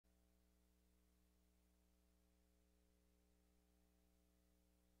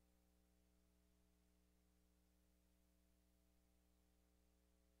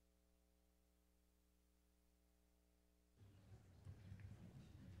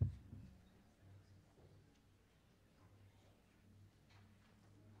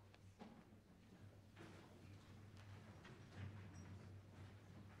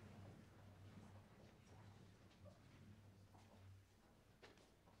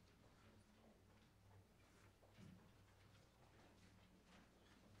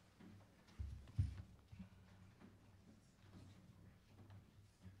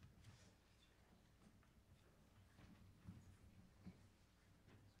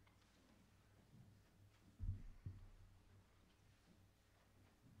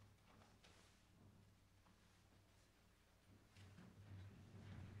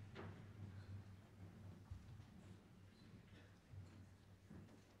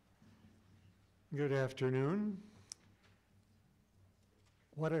Good afternoon.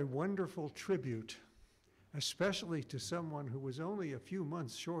 What a wonderful tribute, especially to someone who was only a few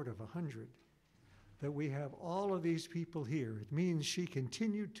months short of 100, that we have all of these people here. It means she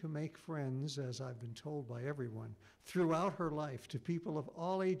continued to make friends, as I've been told by everyone, throughout her life to people of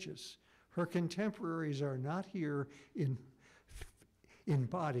all ages. Her contemporaries are not here in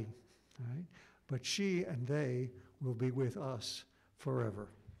body, right? But she and they will be with us forever.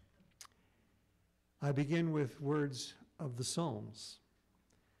 I begin with words of the Psalms.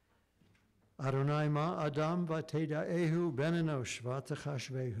 Adonai ma Adam v'teda'ehu ben enosh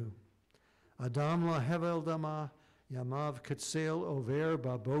v'tachashvehu. Adam la hevel dama yamav ketzel over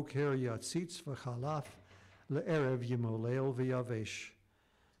baboker yatzitz v'chalaf le'erev yimolel v'yavesh.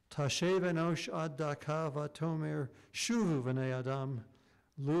 Tashev enosh ad daka v'tomer shuvu v'nei Adam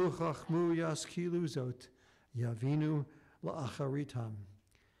lu chachmu yaskilu zot yavinu la'acharitam.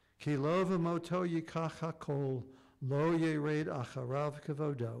 Ki lo v'moto yikach hakol lo yered acharav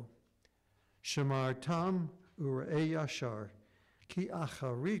kevodo. Shamar tam u're'eh yashar ki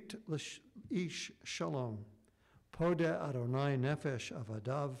acharit ish shalom. Pode Adonai nefesh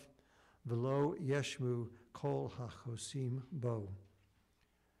avadav v'lo yeshmu kol hachosim bo.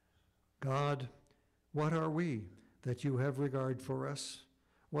 God, what are we that you have regard for us?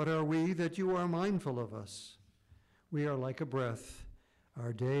 What are we that you are mindful of us? We are like a breath.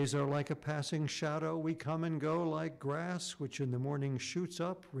 Our days are like a passing shadow. We come and go like grass, which in the morning shoots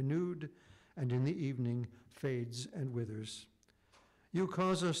up, renewed, and in the evening fades and withers. You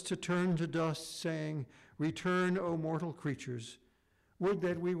cause us to turn to dust, saying, "Return, O mortal creatures. Would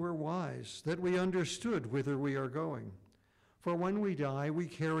that we were wise, that we understood whither we are going. For when we die, we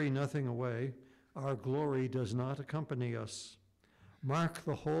carry nothing away. Our glory does not accompany us. Mark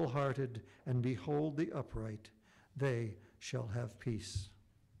the wholehearted and behold the upright. They shall have peace."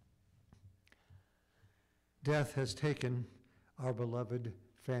 Death has taken our beloved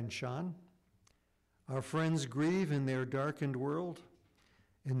Fanchon. Our friends grieve in their darkened world.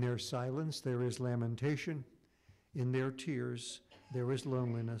 In their silence there is lamentation. In their tears there is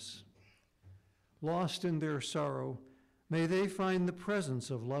loneliness. Lost in their sorrow, may they find the presence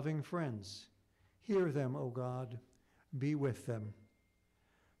of loving friends. Hear them, O God, be with them.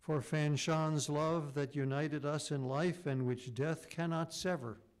 For Fanchon's love that united us in life and which death cannot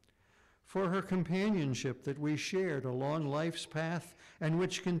sever. For her companionship that we shared along life's path and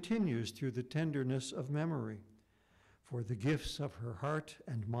which continues through the tenderness of memory. For the gifts of her heart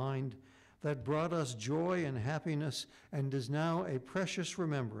and mind that brought us joy and happiness and is now a precious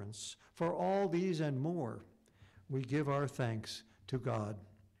remembrance. For all these and more, we give our thanks to God.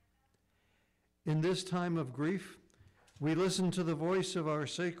 In this time of grief, we listen to the voice of our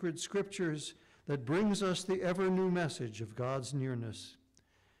sacred scriptures that brings us the ever-new message of God's nearness.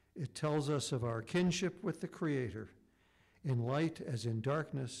 It tells us of our kinship with the Creator, in light as in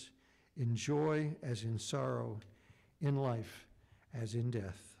darkness, in joy as in sorrow, in life as in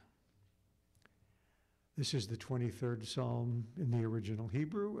death. This is the 23rd Psalm in the original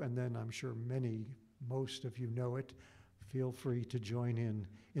Hebrew, and then I'm sure most of you know it. Feel free to join in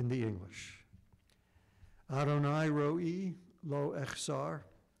the English. Adonai ro'i lo echsar,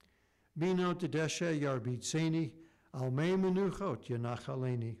 bino tedeshe yarbitzeni, al mei menuchot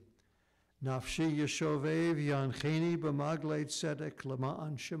yanachaleni, nafshi yeshovev yancheni b'magleit tzedek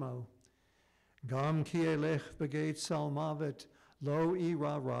lema'an shemo, gam ki elech begeit salmavet lo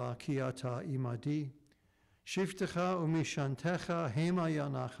ira ra ki ata imadi, shiftecha umishantecha hema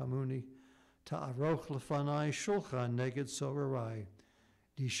yanachamuni, ta'aroch lefanai shulchan neged sorarai,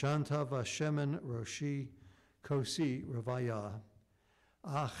 dishanta vashemen roshi, kosi ravaya.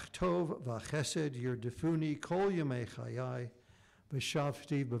 Ach tov v'chesed yirdefuni kol yemei chayai,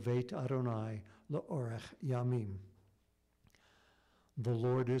 v'shavti b'veit Adonai le'orech yamim. The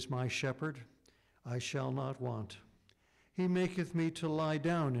Lord is my shepherd, I shall not want. He maketh me to lie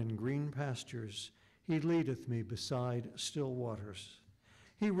down in green pastures. He leadeth me beside still waters.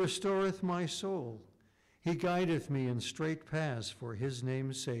 He restoreth my soul. He guideth me in straight paths for his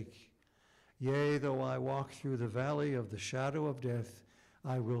name's sake. Yea, though I walk through the valley of the shadow of death,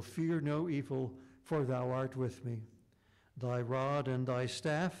 I will fear no evil, for thou art with me. Thy rod and thy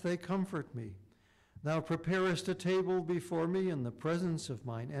staff, they comfort me. Thou preparest a table before me in the presence of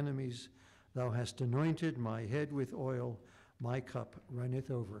mine enemies. Thou hast anointed my head with oil, my cup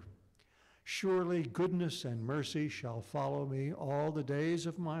runneth over. Surely goodness and mercy shall follow me all the days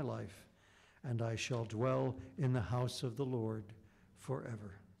of my life, and I shall dwell in the house of the Lord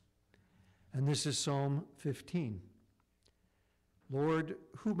forever. And this is Psalm 15. Lord,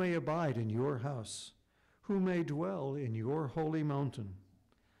 who may abide in your house? Who may dwell in your holy mountain?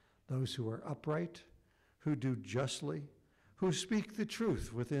 those who are upright, who do justly, who speak the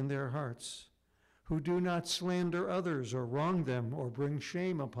truth within their hearts, who do not slander others or wrong them or bring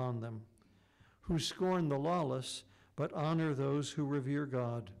shame upon them, who scorn the lawless but honor those who revere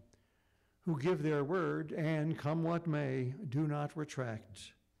God, who give their word and, come what may, do not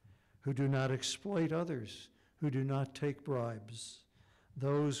retract, who do not exploit others, who do not take bribes.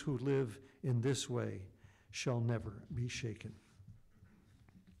 Those who live in this way shall never be shaken.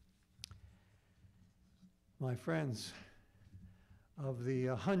 My friends, of the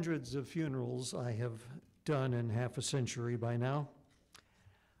hundreds of funerals I have done in half a century by now,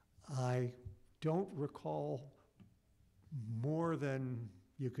 I don't recall more than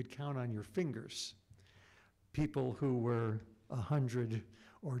you could count on your fingers people who were 100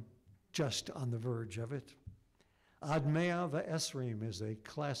 or just on the verge of it. Ad mea v'esrim is a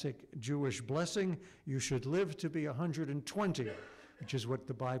classic Jewish blessing. You should live to be 120, which is what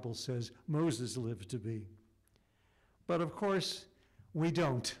the Bible says Moses lived to be. But of course, we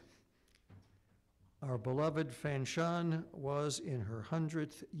don't. Our beloved Fanchon was in her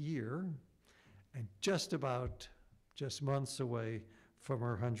 100th year and just months away from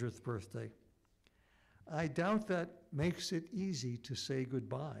her 100th birthday. I doubt that makes it easy to say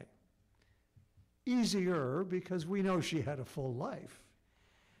goodbye. Easier because we know she had a full life.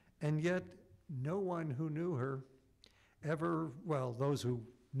 And yet, no one who knew her ever, well, those who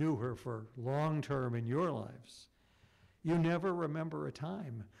knew her for long term in your lives, you never remember a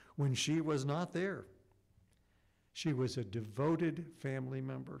time when she was not there. She was a devoted family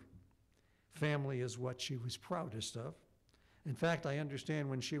member. Family is what she was proudest of. In fact, I understand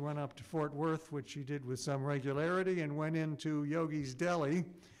when she went up to Fort Worth, which she did with some regularity, and went into Yogi's Deli,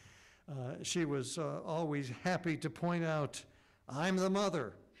 she was always happy to point out, "I'm the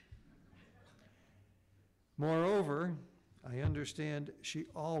mother." Moreover, I understand she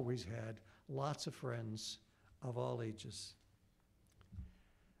always had lots of friends of all ages.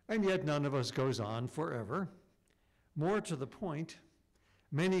 And yet none of us goes on forever. More to the point,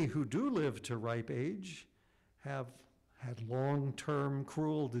 many who do live to ripe age have had long-term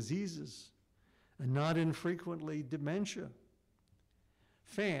cruel diseases, and not infrequently dementia.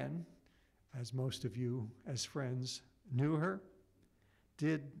 Fan, as most of you as friends knew her,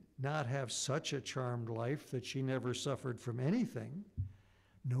 did not have such a charmed life that she never suffered from anything.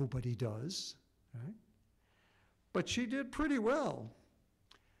 Nobody does, right? But she did pretty well.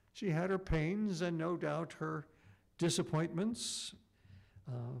 She had her pains and no doubt her disappointments.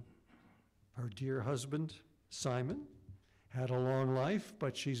 Her dear husband, Simon, had a long life,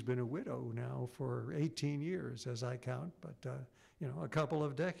 but she's been a widow now for 18 years, as I count, but a couple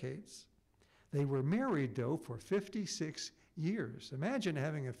of decades. They were married, though, for 56 years. Imagine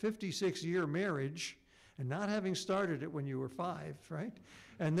having a 56-year marriage and not having started it when you were 5, right?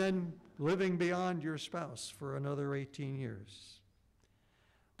 And then living beyond your spouse for another 18 years.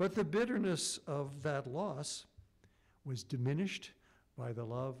 But the bitterness of that loss was diminished by the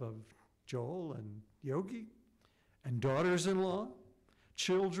love of Joel and Yogi and daughters-in-law,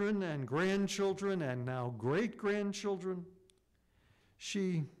 children and grandchildren, and now great-grandchildren.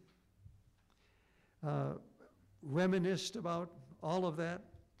 She reminisced about all of that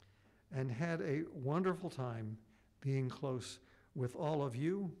and had a wonderful time being close with all of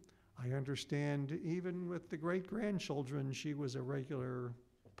you. I understand even with the great-grandchildren, she was a regular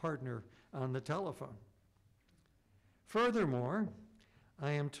partner on the telephone. Furthermore,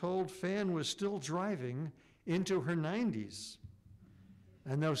 I am told Fan was still driving into her 90s.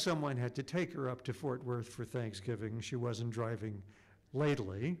 And though someone had to take her up to Fort Worth for Thanksgiving, she wasn't driving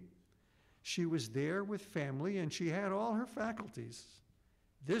lately. She was there with family, and she had all her faculties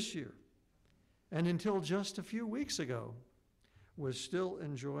this year, and until just a few weeks ago, was still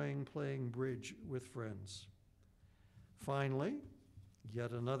enjoying playing bridge with friends. Finally,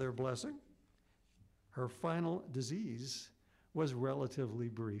 yet another blessing, her final disease was relatively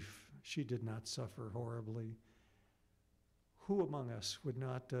brief. She did not suffer horribly. Who among us would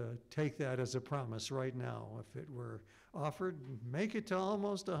not take that as a promise right now if it were offered? Make it to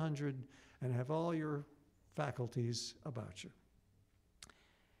almost 100 and have all your faculties about you.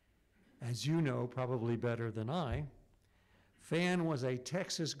 As you know, probably better than I, Fan was a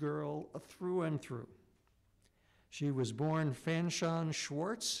Texas girl through and through. She was born Fanchon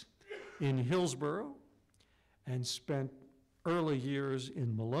Schwartz in Hillsboro and spent early years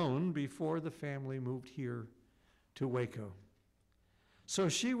in Malone before the family moved here to Waco. So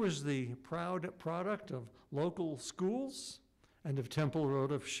she was the proud product of local schools and of Temple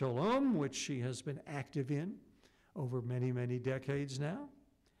Road of Shalom, which she has been active in over many, many decades now.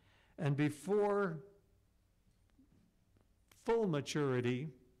 And before full maturity,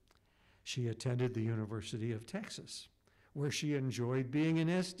 She attended the University of Texas, where she enjoyed being an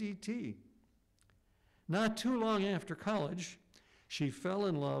SDT. Not too long after college, she fell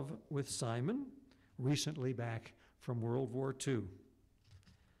in love with Simon, recently back from World War II.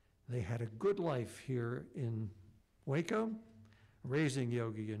 They had a good life here in Waco, raising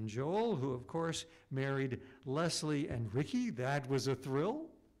Yogi and Joel, who of course married Leslie and Ricky. That was a thrill.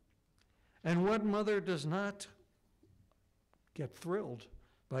 And what mother does not get thrilled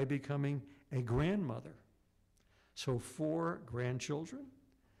by becoming a grandmother? So 4 grandchildren,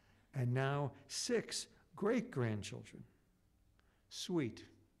 and now 6 great-grandchildren. Sweet.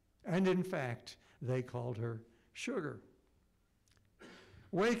 And in fact, they called her Sugar.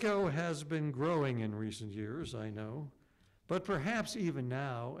 Waco has been growing in recent years, I know, but perhaps even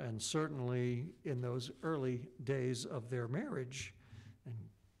now, and certainly in those early days of their marriage and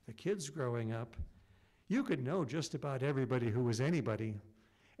the kids growing up, you could know just about everybody who was anybody,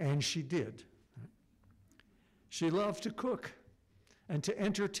 and she did. She loved to cook and to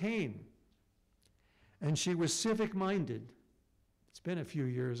entertain, and she was civic-minded. It's been a few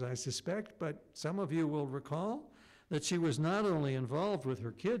years, I suspect, but some of you will recall that she was not only involved with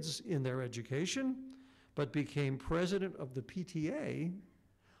her kids in their education, but became president of the PTA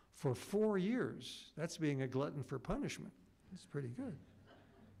for 4 years. That's being a glutton for punishment. That's pretty good.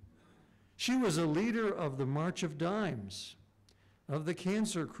 She was a leader of the March of Dimes, of the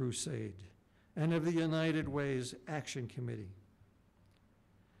Cancer Crusade, and of the United Way's Action Committee.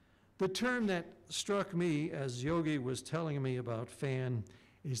 The term that struck me as Yogi was telling me about Fan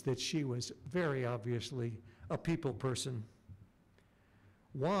is that she was very obviously a people person.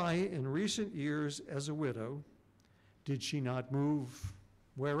 Why, in recent years as a widow, did she not move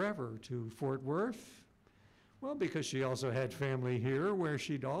wherever, to Fort Worth? Well, because she also had family here where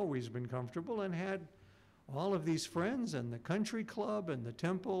she'd always been comfortable and had all of these friends and the country club and the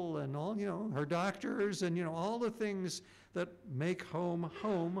temple and all, her doctors and, all the things that make home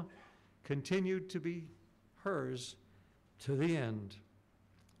home continued to be hers to the end.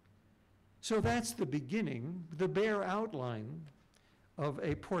 So that's the beginning, the bare outline of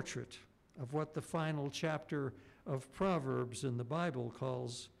a portrait of what the final chapter of Proverbs in the Bible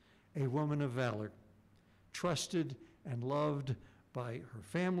calls a woman of valor, trusted and loved by her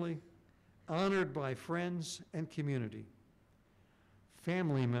family, honored by friends and community.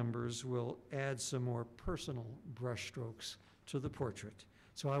 Family members will add some more personal brushstrokes to the portrait.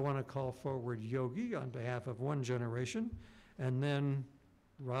 So I want to call forward Yogi on behalf of one generation, and then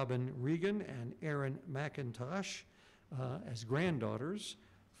Robin Regan and Erin McIntosh as granddaughters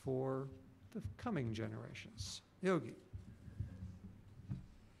for the coming generations. Yogi.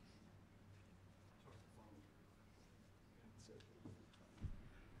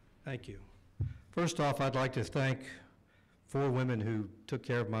 Thank you. First off, I'd like to thank 4 women who took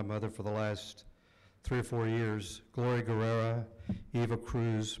care of my mother for the last 3 or 4 years: Gloria Guerrera, Eva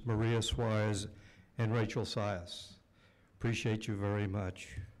Cruz, Maria Suarez, and Rachel Sias. Appreciate you very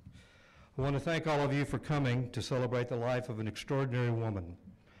much. I want to thank all of you for coming to celebrate the life of an extraordinary woman.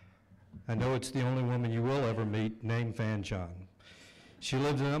 I know it's the only woman you will ever meet named Fanchon. She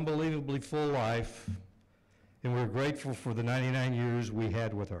lived an unbelievably full life, and we're grateful for the 99 years we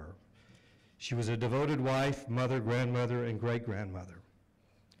had with her. She was a devoted wife, mother, grandmother, and great-grandmother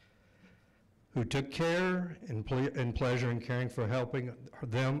who took care and pleasure in caring for helping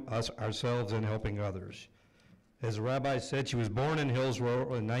them, us, ourselves, and helping others. As the rabbi said, she was born in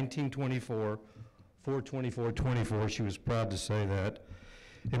Hillsborough in 1924, 4/24/24, she was proud to say that,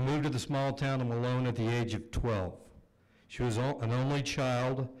 and moved to the small town of Malone at the age of 12. She was an only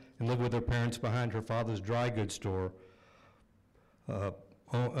child and lived with her parents behind her father's dry goods store,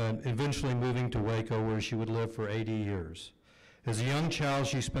 eventually moving to Waco, where she would live for 80 years. As a young child,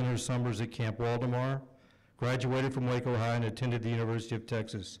 she spent her summers at Camp Waldemar, graduated from Waco High, and attended the University of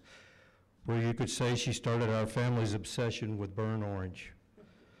Texas, where you could say she started our family's obsession with burnt orange.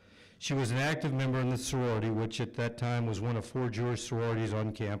 She was an active member in the sorority, which at that time was one of 4 Jewish sororities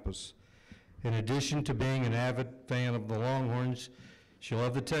on campus. In addition to being an avid fan of the Longhorns, she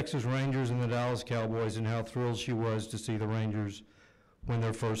loved the Texas Rangers and the Dallas Cowboys, and how thrilled she was to see the Rangers win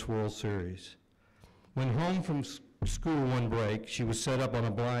their first World Series. When home from school one break, she was set up on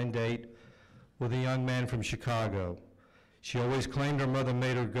a blind date with a young man from Chicago. She always claimed her mother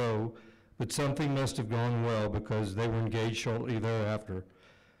made her go, but something must have gone well because they were engaged shortly thereafter.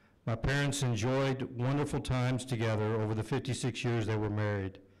 My parents enjoyed wonderful times together over the 56 years they were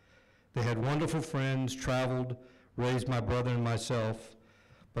married. They had wonderful friends, traveled, raised my brother and myself,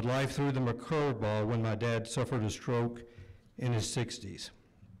 but life threw them a curveball when my dad suffered a stroke in his 60s.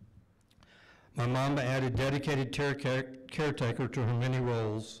 My mom added dedicated caretaker to her many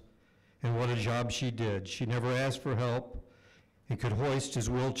roles, and what a job she did. She never asked for help and could hoist his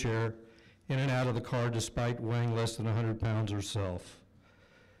wheelchair in and out of the car despite weighing less than 100 pounds herself.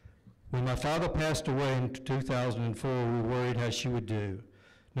 When my father passed away in 2004, we worried how she would do.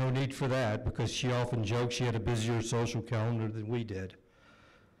 No need for that, because she often joked she had a busier social calendar than we did.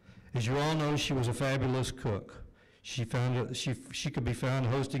 As you all know, she was a fabulous cook. She could be found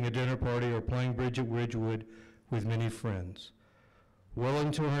hosting a dinner party or playing bridge at Ridgewood with many friends. Well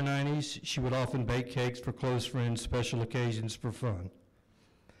into her 90s, she would often bake cakes for close friends, special occasions for fun.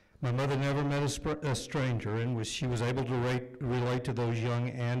 My mother never met a stranger, and she was able to relate to those young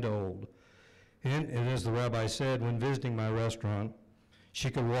and old. And as the rabbi said, when visiting my restaurant,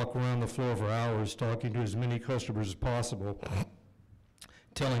 she could walk around the floor for hours talking to as many customers as possible,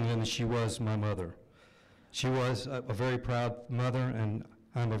 telling them she was my mother. She was a very proud mother, and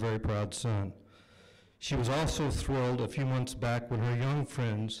I'm a very proud son. She was also thrilled a few months back when her young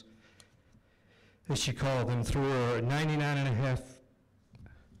friends, as she called them, threw her a 99.5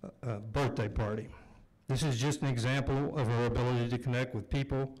 birthday party. This is just an example of her ability to connect with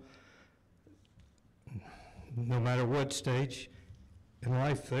people, no matter what stage in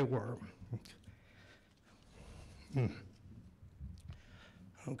life they were.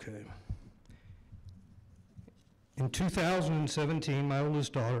 Okay. In 2017, my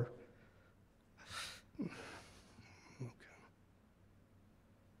oldest daughter,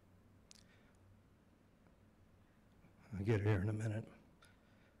 I'll get it here in a minute,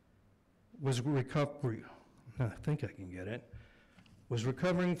 was recovering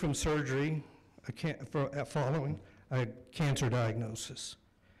from surgery following a cancer diagnosis.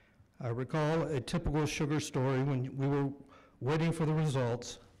 I recall a typical sugar story when we were waiting for the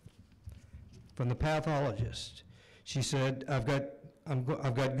results from the pathologist. She said, I've got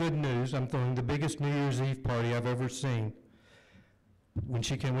good news. I'm throwing the biggest New Year's Eve party I've ever seen. We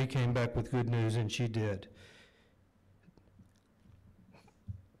came back with good news, and she did.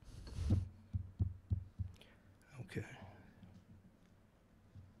 Okay.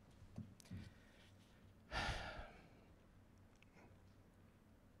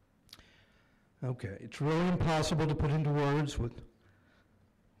 Okay, it's really impossible to put into words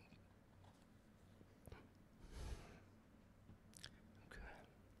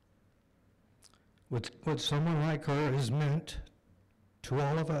what someone like her has meant to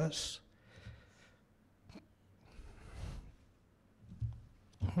all of us.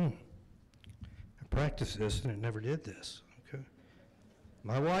 I practiced this and it never did this. Okay.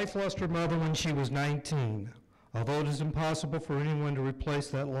 My wife lost her mother when she was 19. Although it is impossible for anyone to replace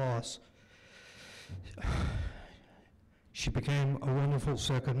that loss, she became a wonderful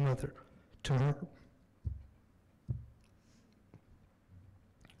second mother to her.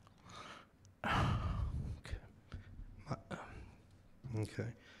 Okay.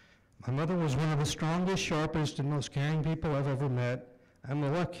 My mother was one of the strongest, sharpest, and most caring people I've ever met. I'm the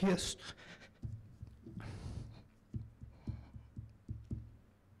luckiest.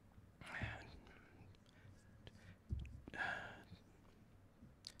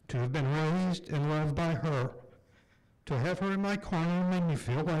 To have been raised and loved by her, to have her in my corner made me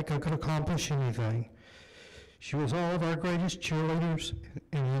feel like I could accomplish anything. She was all of our greatest cheerleaders,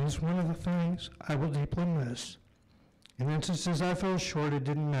 and it is one of the things I will deeply miss. In instances I fell short, it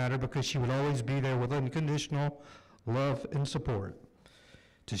didn't matter because she would always be there with unconditional love and support.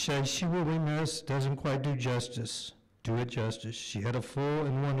 To say she will be missed doesn't quite do it justice. She had a full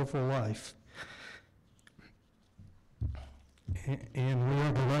and wonderful life. And we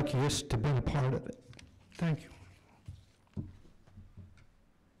are the luckiest to be a part of it. Thank you.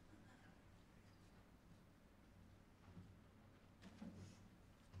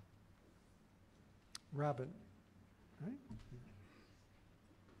 Robin, right?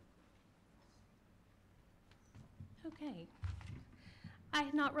 Okay. I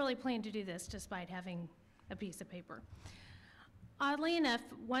had not really planned to do this despite having a piece of paper. Oddly enough,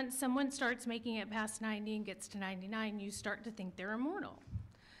 once someone starts making it past 90 and gets to 99, you start to think they're immortal.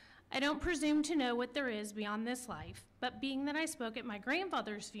 I don't presume to know what there is beyond this life, but being that I spoke at my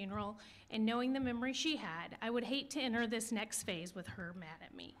grandfather's funeral and knowing the memory she had, I would hate to enter this next phase with her mad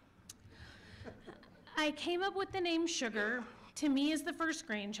at me. I came up with the name Sugar. To me, as the first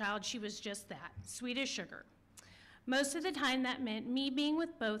grandchild, she was just that, sweet as sugar. Most of the time, that meant me being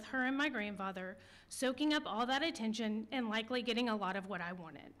with both her and my grandfather, soaking up all that attention and likely getting a lot of what I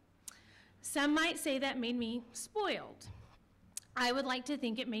wanted. Some might say that made me spoiled. I would like to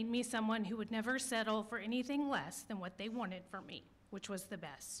think it made me someone who would never settle for anything less than what they wanted from me, which was the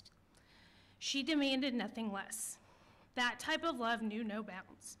best. She demanded nothing less. That type of love knew no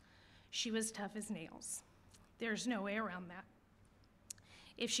bounds. She was tough as nails. There's no way around that.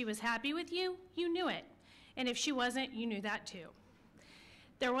 If she was happy with you, you knew it. And if she wasn't, you knew that too.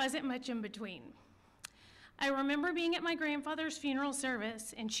 There wasn't much in between. I remember being at my grandfather's funeral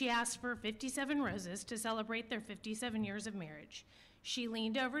service, and she asked for 57 roses to celebrate their 57 years of marriage. She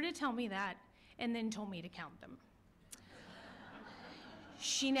leaned over to tell me that, and then told me to count them.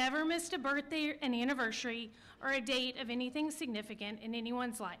 She never missed a birthday, an anniversary, or a date of anything significant in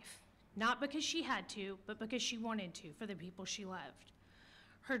anyone's life. Not because she had to, but because she wanted to for the people she loved.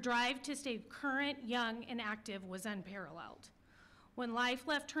 Her drive to stay current, young, and active was unparalleled. When life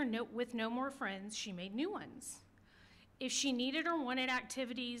left her with no more friends, she made new ones. If she needed or wanted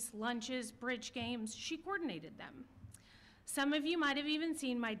activities, lunches, bridge games, she coordinated them. Some of you might have even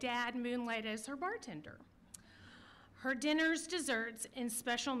seen my dad moonlight as her bartender. Her dinners, desserts, and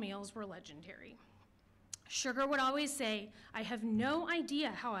special meals were legendary. Sugar would always say, "I have no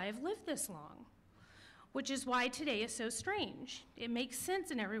idea how I have lived this long," which is why today is so strange. It makes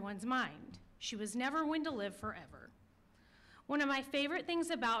sense in everyone's mind. She was never one to live forever. One of my favorite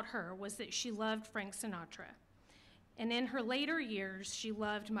things about her was that she loved Frank Sinatra, and in her later years, she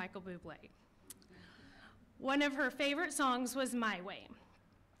loved Michael Bublé. One of her favorite songs was "My Way."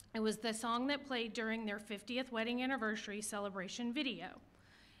 It was the song that played during their 50th wedding anniversary celebration video,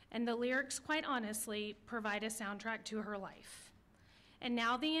 and the lyrics, quite honestly, provide a soundtrack to her life. And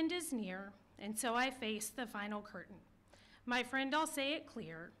now the end is near, and so I face the final curtain. My friend, I'll say it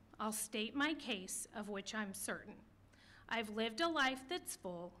clear, I'll state my case, of which I'm certain. I've lived a life that's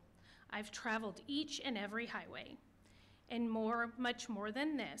full, I've traveled each and every highway, and more, much more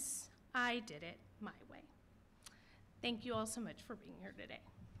than this, I did it my way. Thank you all so much for being here today.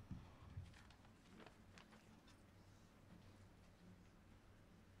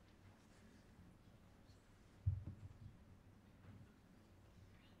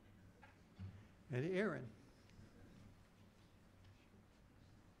 And Aaron.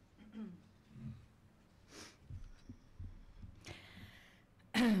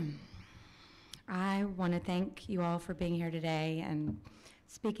 I want to thank you all for being here today and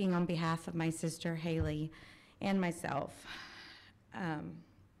speaking on behalf of my sister Haley and myself.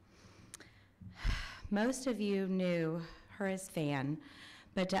 Most of you knew her as Fan,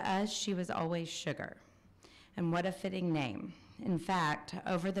 but to us she was always Sugar. And what a fitting name. In fact,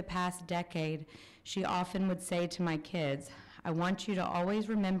 over the past decade, she often would say to my kids, "I want you to always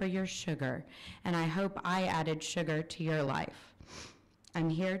remember your sugar, and I hope I added sugar to your life." I'm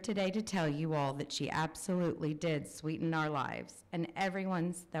here today to tell you all that she absolutely did sweeten our lives, and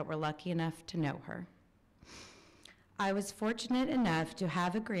everyone's that were lucky enough to know her. I was fortunate enough to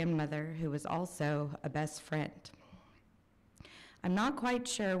have a grandmother who was also a best friend. I'm not quite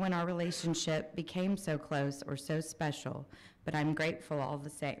sure when our relationship became so close or so special, but I'm grateful all the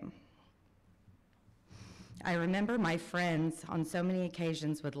same. I remember my friends on so many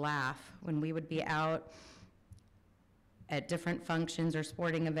occasions would laugh when we would be out at different functions or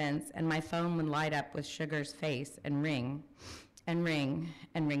sporting events, and my phone would light up with Sugar's face and ring, and ring,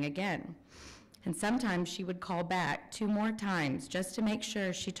 and ring again. And sometimes she would call back 2 more times just to make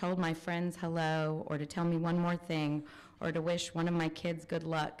sure she told my friends hello, or to tell me one more thing, or to wish one of my kids good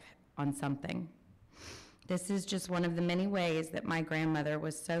luck on something. This is just one of the many ways that my grandmother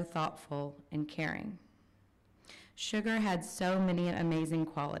was so thoughtful and caring. Sugar had so many amazing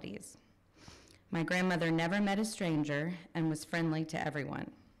qualities. My grandmother never met a stranger and was friendly to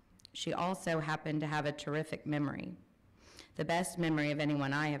everyone. She also happened to have a terrific memory, the best memory of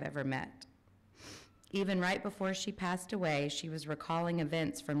anyone I have ever met. Even right before she passed away, she was recalling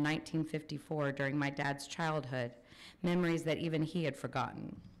events from 1954 during my dad's childhood, memories that even he had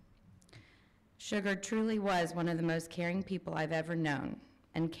forgotten. Sugar truly was one of the most caring people I've ever known,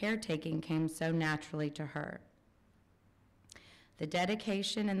 and caretaking came so naturally to her. The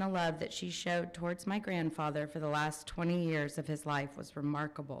dedication and the love that she showed towards my grandfather for the last 20 years of his life was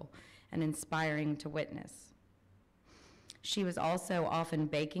remarkable and inspiring to witness. She was also often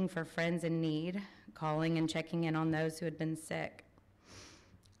baking for friends in need, calling and checking in on those who had been sick.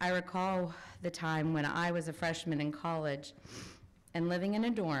 I recall the time when I was a freshman in college and living in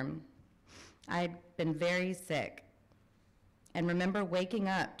a dorm. I had been very sick and remember waking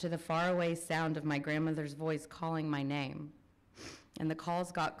up to the faraway sound of my grandmother's voice calling my name. And the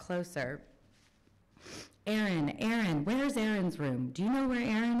calls got closer. "Aaron, Aaron, where's Aaron's room? Do you know where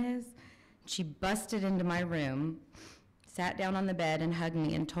Aaron is?" She busted into my room, sat down on the bed and hugged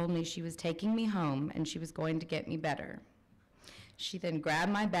me and told me she was taking me home and she was going to get me better. She then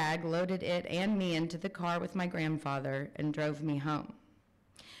grabbed my bag, loaded it and me into the car with my grandfather, and drove me home.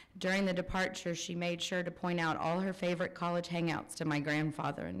 During the departure, she made sure to point out all her favorite college hangouts to my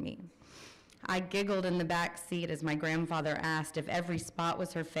grandfather and me. I giggled in the back seat as my grandfather asked if every spot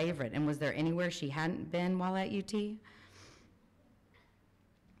was her favorite and was there anywhere she hadn't been while at UT.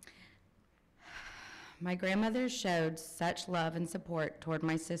 My grandmother showed such love and support toward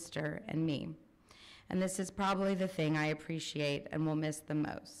my sister and me, and this is probably the thing I appreciate and will miss the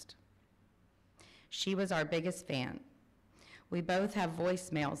most. She was our biggest fan. We both have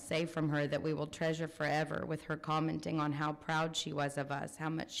voicemails saved from her that we will treasure forever, with her commenting on how proud she was of us, how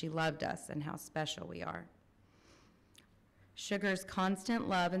much she loved us, and how special we are. Sugar's constant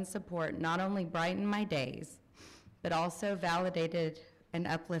love and support not only brightened my days, but also validated and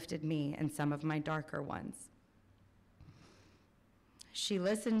uplifted me in some of my darker ones. She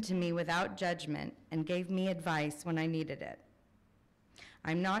listened to me without judgment and gave me advice when I needed it.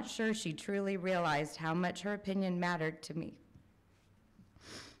 I'm not sure she truly realized how much her opinion mattered to me.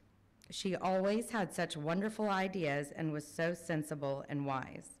 She always had such wonderful ideas and was so sensible and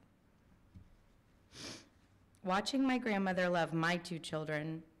wise. Watching my grandmother love my two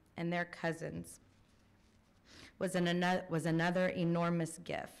children and their cousins was another enormous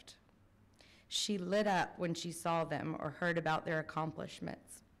gift. She lit up when she saw them or heard about their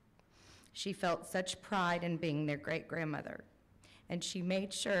accomplishments. She felt such pride in being their great-grandmother, and she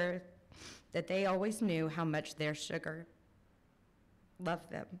made sure that they always knew how much their Sugar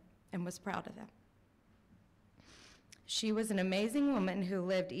loved them and was proud of them. She was an amazing woman who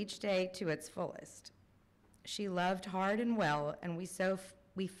lived each day to its fullest. She loved hard and well, and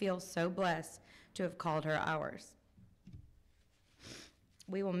we feel so blessed to have called her ours.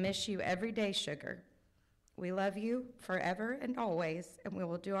 We will miss you every day, Sugar. We love you forever and always, and we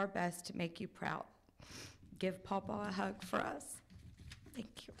will do our best to make you proud. Give Papa a hug for us.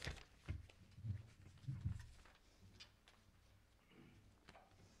 Thank you.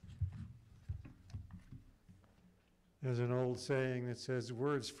 There's an old saying that says,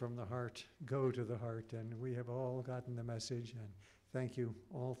 words from the heart go to the heart, and we have all gotten the message, and thank you,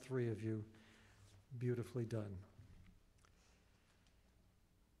 all three of you. Beautifully done.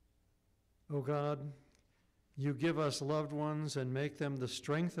 Oh God, you give us loved ones and make them the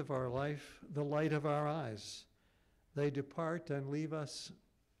strength of our life, the light of our eyes. They depart and leave us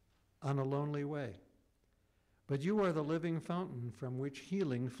on a lonely way. But you are the living fountain from which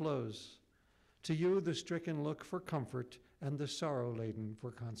healing flows. To you the stricken look for comfort and the sorrow-laden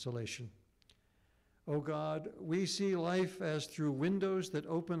for consolation. O God, we see life as through windows that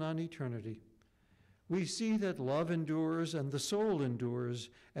open on eternity. We see that love endures and the soul endures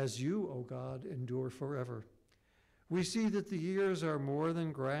as you, O God, endure forever. We see that the years are more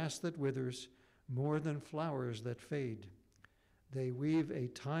than grass that withers, more than flowers that fade. They weave a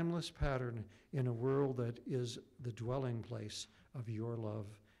timeless pattern in a world that is the dwelling place of your love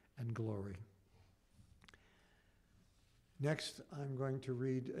and glory. Next, I'm going to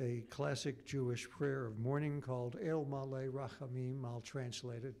read a classic Jewish prayer of mourning called El Malei Rachamim. I'll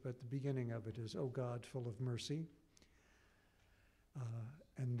translate it, but the beginning of it is, O God, full of mercy.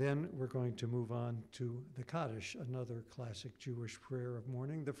 And then we're going to move on to the Kaddish, another classic Jewish prayer of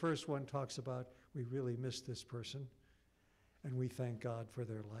mourning. The first one talks about we really miss this person, and we thank God for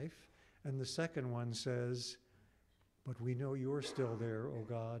their life. And the second one says, but we know you're still there, O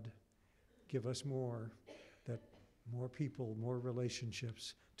God. Give us more people, more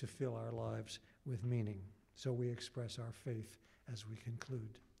relationships to fill our lives with meaning. So we express our faith as we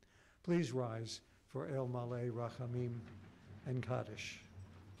conclude. Please rise for El Malei Rachamim and Kaddish.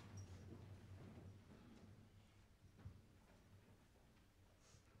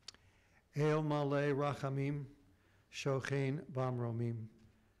 El Malei Rachamim, Shochein Bamromim,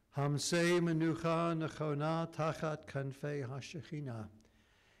 Hamsei Menucha Nechona Tachat Kanfei HaShechina,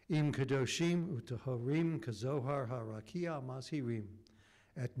 Im Kadoshim Utahorim Kazohar Harakia Mazhirim,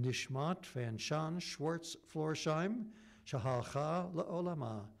 Et Nishmat Fanchon Florsheim, Shahalcha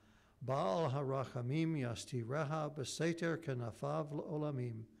La'olama, Baal Harachamim Yastireha Beseter Kanafav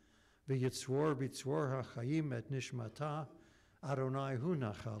La'olamim, V'yitzvor B'tzvor HaChaim Et Nishmata, Adonai Hu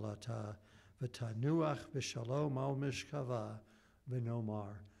Nachalata, V'tanuach B'shalom Al Mishkava,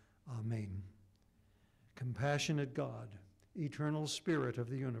 V'nomar. Amen. Compassionate God, eternal Spirit of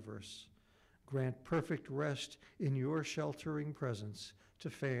the universe, grant perfect rest in your sheltering presence to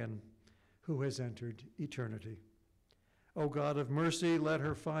Fan, who has entered eternity. O God of mercy, let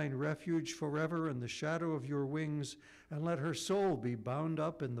her find refuge forever in the shadow of your wings, and let her soul be bound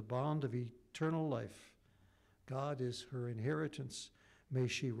up in the bond of eternal life. God is her inheritance. May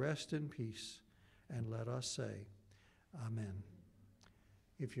she rest in peace, and let us say, Amen.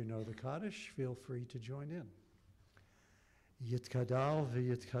 If you know the Kaddish, feel free to join in. Yitkadal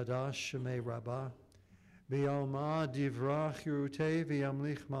v'yitkadash shemei rabbah, v'yalma divrach yirutei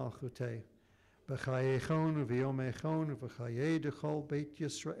v'yamlich malchutei, B'chayechon u'v'yomechon u'v'chayei dechol Beit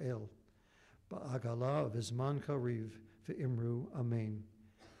Yisrael, ba'agala v'zman kariv v'imru amen.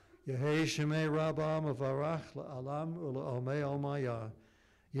 Yehei shemei rabba mevarach la'alam u'la'omei almaya,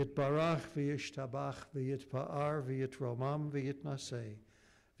 yitbarach v'yishtabach v'yitpa'ar v'yitromam v'yitnaseh,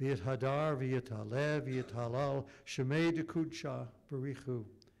 v'yithadar v'yithaleh v'yithalal shemei dekudsha barichu.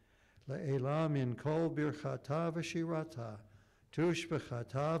 Le'elam in kol birchata v'shirata, tush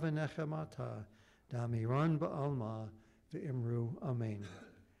b'chata v'nechemata, damiran ba'alma v'imru amen.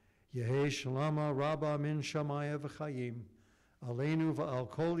 Yehei shalama rabba min shamaya v'chayim, aleinu v'al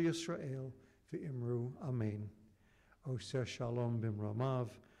kol Yisrael v'imru amen. Oseh shalom b'mramav,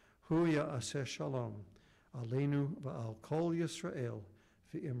 hu ya'aseh shalom, aleinu v'al kol Yisrael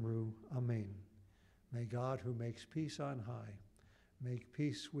v'imru amen. May God, who makes peace on high, make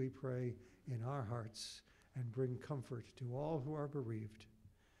peace, we pray, in our hearts and bring comfort to all who are bereaved.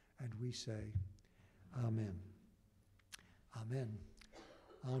 And we say, Amen. Amen.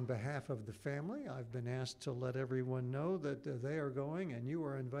 On behalf of the family, I've been asked to let everyone know that they are going, and you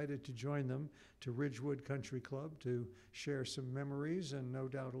are invited to join them to Ridgewood Country Club to share some memories and no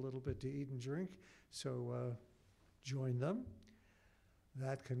doubt a little bit to eat and drink. So join them.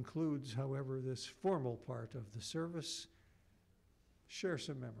 That concludes, however, this formal part of the service. Share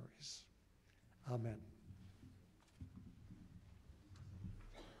some memories. Amen.